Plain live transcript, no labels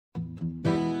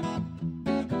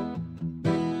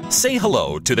Say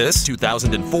hello to this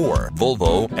 2004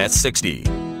 Volvo S60.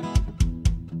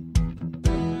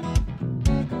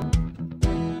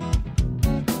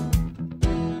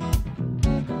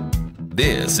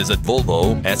 This is a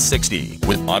Volvo S60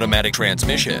 with automatic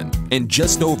transmission and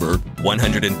just over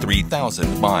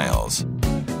 103,000 miles.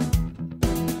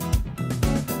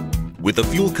 With a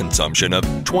fuel consumption of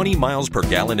 20 miles per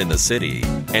gallon in the city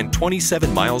and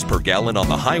 27 miles per gallon on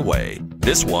the highway,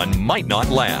 this one might not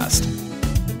last.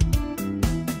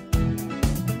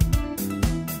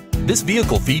 This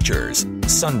vehicle features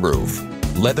sunroof,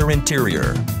 leather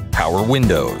interior, power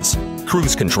windows,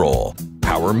 cruise control,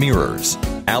 power mirrors,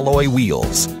 alloy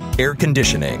wheels, air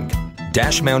conditioning,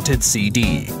 dash-mounted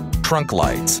CD, trunk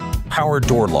lights, power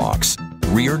door locks,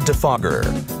 rear defogger,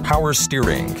 power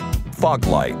steering, fog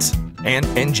lights, and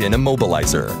engine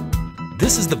immobilizer.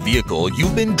 This is the vehicle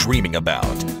you've been dreaming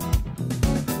about.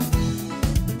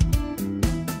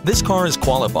 This car is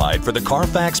qualified for the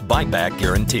Carfax buyback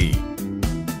guarantee.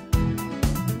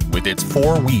 With its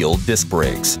 4-wheel disc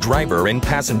brakes, driver and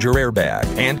passenger airbag,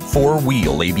 and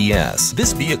 4-wheel ABS,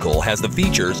 this vehicle has the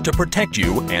features to protect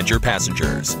you and your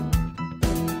passengers.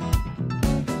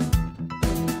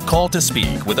 Call to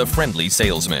speak with a friendly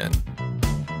salesman.